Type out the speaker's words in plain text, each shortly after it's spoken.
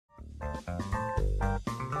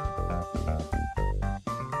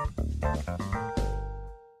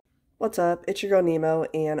What's up? It's your girl Nemo,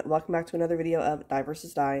 and welcome back to another video of Dye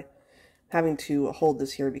vs. Dye. Having to hold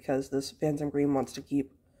this here because this Phantom Green wants to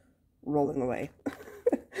keep rolling away.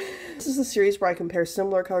 This is a series where I compare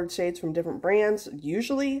similar colored shades from different brands,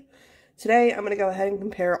 usually. Today, I'm going to go ahead and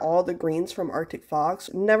compare all the greens from Arctic Fox.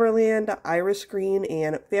 Neverland, Iris Green,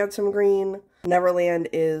 and Phantom Green. Neverland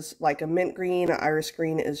is like a mint green, Iris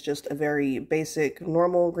Green is just a very basic,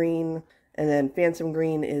 normal green, and then Phantom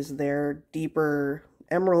Green is their deeper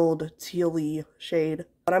emerald teal-y shade.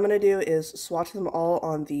 What I'm going to do is swatch them all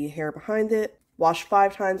on the hair behind it, wash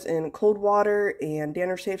 5 times in cold water and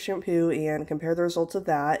dandruff safe shampoo and compare the results of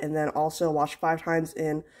that, and then also wash 5 times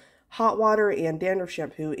in hot water and dandruff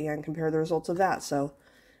shampoo and compare the results of that. So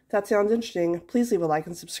if that sounds interesting, please leave a like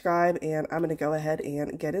and subscribe, and I'm going to go ahead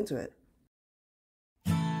and get into it.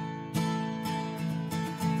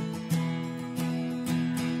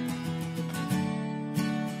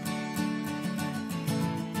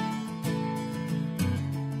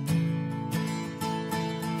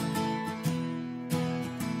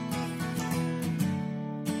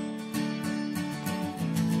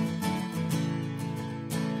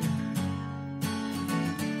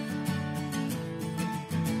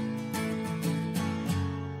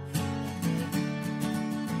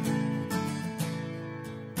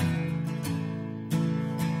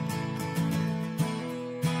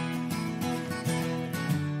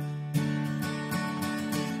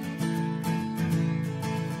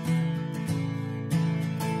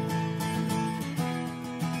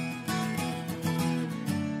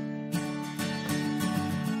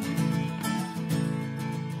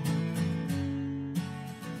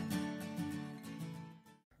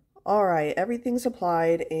 Alright, everything's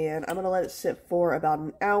applied, and I'm going to let it sit for about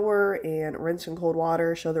an hour and rinse in cold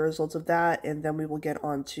water, show the results of that, and then we will get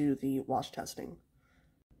on to the wash testing.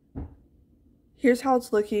 Here's how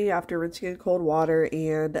it's looking after rinsing in cold water,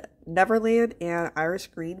 and Neverland and Iris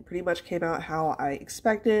Green pretty much came out how I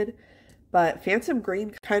expected, but Phantom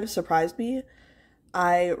Green kind of surprised me.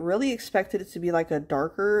 I really expected it to be like a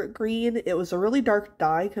darker green. It was a really dark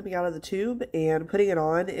dye coming out of the tube, and putting it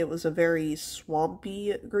on, it was a very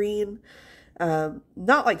swampy green.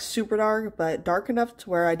 Not like super dark, but dark enough to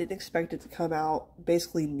where I didn't expect it to come out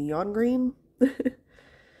basically neon green.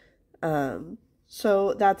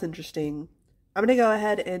 So that's interesting. I'm going to go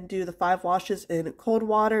ahead and do the 5 washes in cold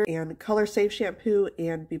water and color safe shampoo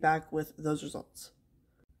and be back with those results.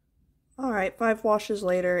 Alright, 5 washes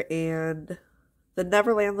later, and the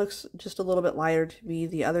Neverland looks just a little bit lighter to me.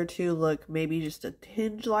 The other two look maybe just a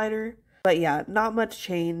tinge lighter. But yeah, not much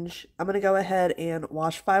change. I'm going to go ahead and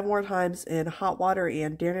wash 5 more times in hot water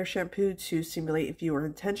and dandruff shampoo to simulate if you were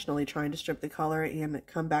intentionally trying to strip the color, and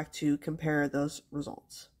come back to compare those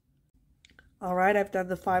results. Alright, I've done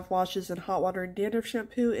the 5 washes in hot water and dandruff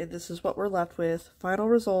shampoo, and this is what we're left with. Final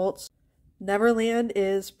results. Neverland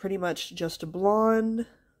is pretty much just a blonde,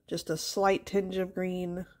 just a slight tinge of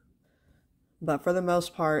green. But for the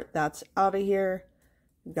most part, that's out of here.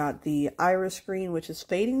 We've got the Iris Green, which is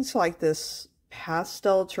fading to like this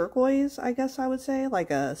pastel turquoise, I guess I would say,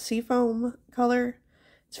 like a seafoam color.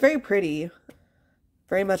 It's very pretty,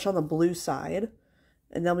 very much on the blue side.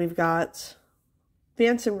 And then we've got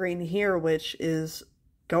Phantom Green here, which is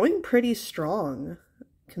going pretty strong,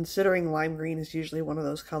 considering lime green is usually one of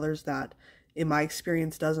those colors that, in my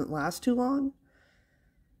experience, doesn't last too long.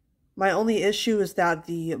 My only issue is that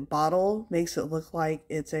the bottle makes it look like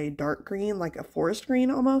it's a dark green, like a forest green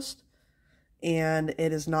almost. And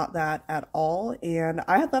it is not that at all. And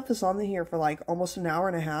I had left this on here for like almost an hour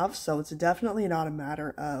and a half, so it's definitely not a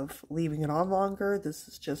matter of leaving it on longer. This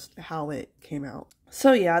is just how it came out.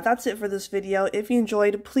 So yeah, that's it for this video. If you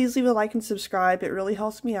enjoyed, please leave a like and subscribe. It really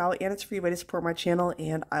helps me out, and it's a free way to support my channel,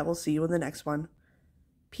 and I will see you in the next one.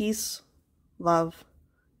 Peace, love,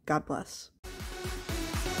 God bless.